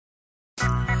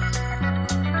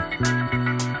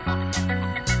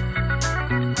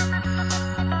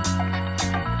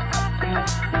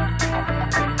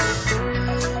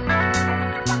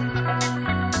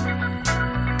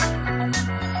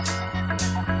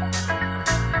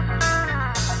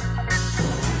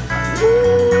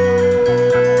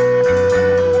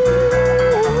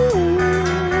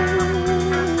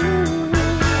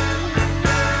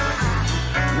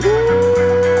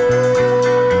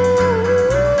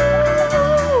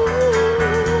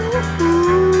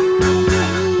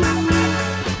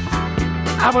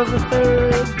was the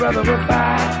third brother of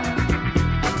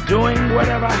five, doing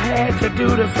whatever I had to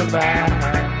do to survive.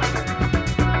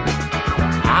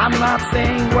 I'm not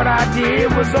saying what I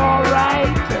did was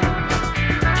alright.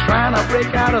 Trying to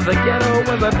break out of the ghetto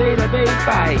was a day-to-day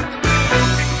fight.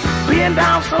 Being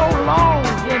down so long,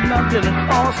 getting up didn't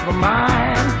cross my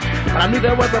mind. But I knew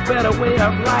there was a better way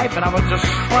of life, and I was just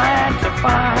trying to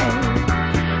find.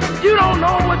 You don't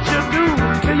know what you do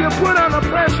till you put under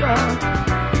pressure.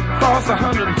 Across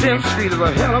 110th Street is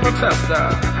a hell of a tester.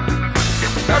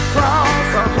 Across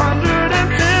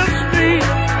 110th Street,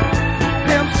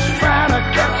 pimps trying to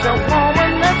catch a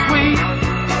woman that's weak.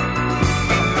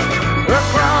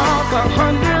 Across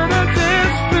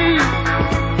 110th Street,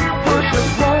 pushers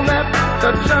won't let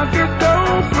the junkie go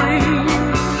free.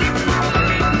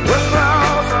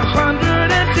 Across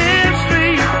 110th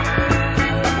Street,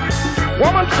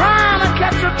 woman trying to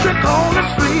catch a trick on the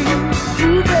street.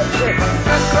 Ooh, baby.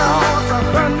 Across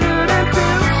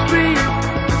 110th Street,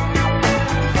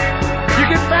 you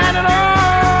can find it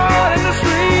all in the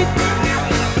street.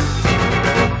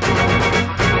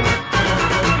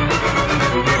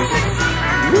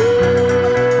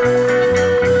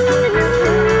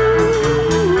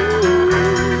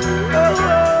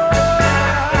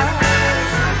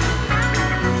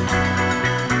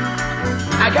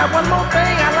 I got one more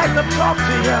thing I'd like to talk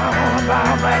to y'all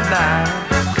about right now.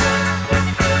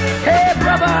 Hey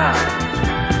brother,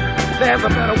 there's a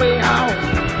better way out.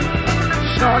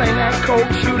 Snorting that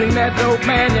coke, shooting that dope,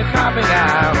 man, you're copping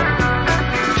out.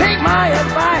 Take my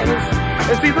advice,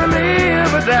 it's either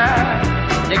live or die.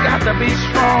 You got to be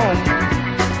strong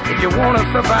if you want to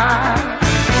survive.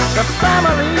 The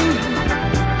family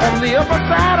on the upper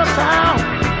side of town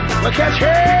will catch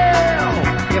hell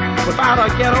without a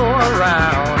ghetto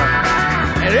around.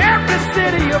 In every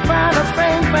city you'll find the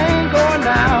same thing going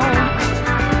down.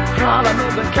 Harlem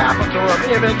is the capital of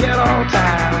every ghetto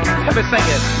town. Let me sing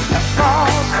it.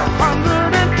 Across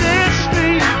 110th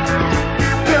Street,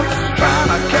 pimps trying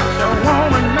to catch a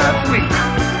woman that's weak.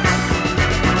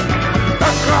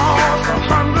 Across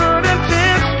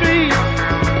 110th Street,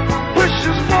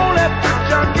 wishes won't let the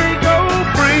junkie go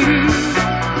free.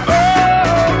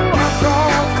 Oh,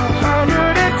 across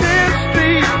 110th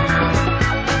Street,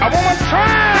 a woman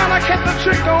trying to catch a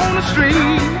trick on the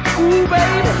street. Ooh,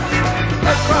 baby.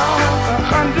 Across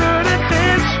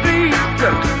 110th Street,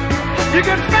 you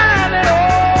can find it all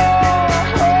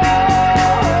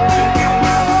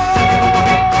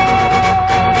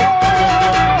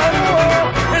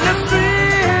in the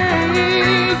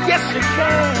street. Yes, you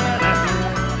can.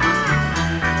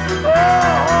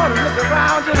 Oh, look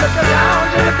around you, look around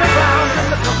you, look around you,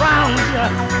 look around you.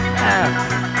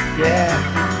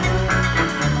 Yeah.